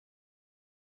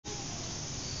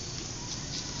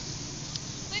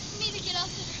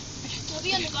I'll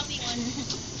be on the bumpy one.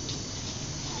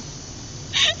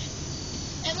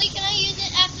 Emily, can I use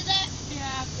it after that? Yeah,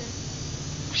 after.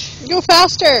 Go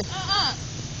faster.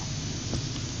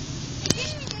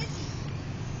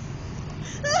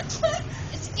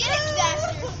 It's getting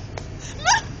faster.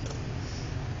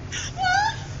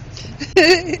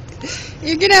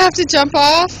 You're gonna have to jump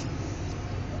off.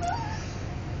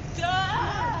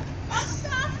 I'll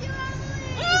stop you,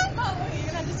 Emily. Oh, you're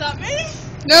gonna have to stop me?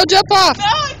 No, jump off. No,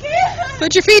 I can't.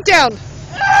 Put your feet down. Oh,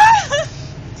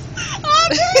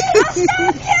 please,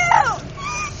 I'll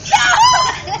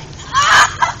stop you.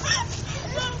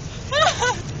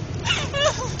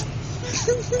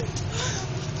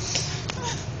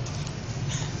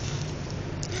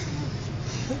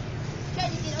 Try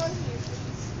to get on here,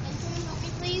 please. And can you help me,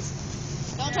 please?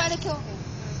 Don't try to kill me.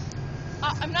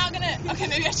 I'm not gonna. Okay,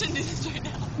 maybe I shouldn't do this right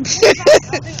now.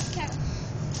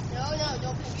 No,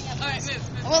 don't pick me up. Alright, move.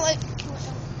 I won't let.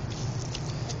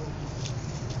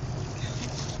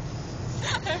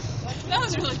 That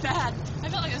was really bad. I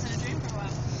felt like I was in a dream for a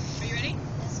while. Are you ready?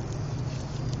 Yes.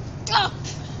 Oh!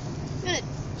 You're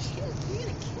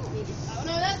gonna kill me. Oh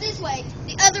no, not this way.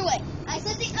 The other way. I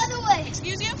said the other way.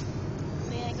 Excuse you?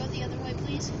 May I go the other way,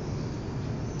 please?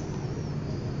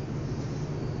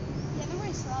 Yeah, they're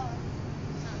very slow.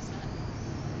 No, it's not.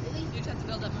 Really? You just have to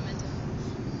build up momentum.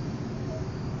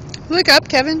 Look up,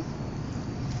 Kevin.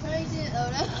 Trying to. Oh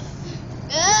no.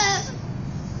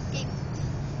 Okay.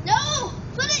 No!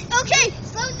 Put it. Okay.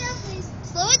 Slow it down, please.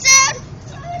 Slow it down.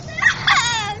 Slow it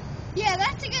down. Yeah,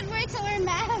 that's a good way to learn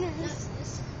manners.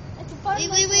 That's a fun way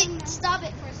to learn manners. Stop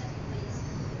it for a second, please.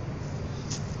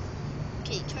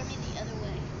 Okay, turn me the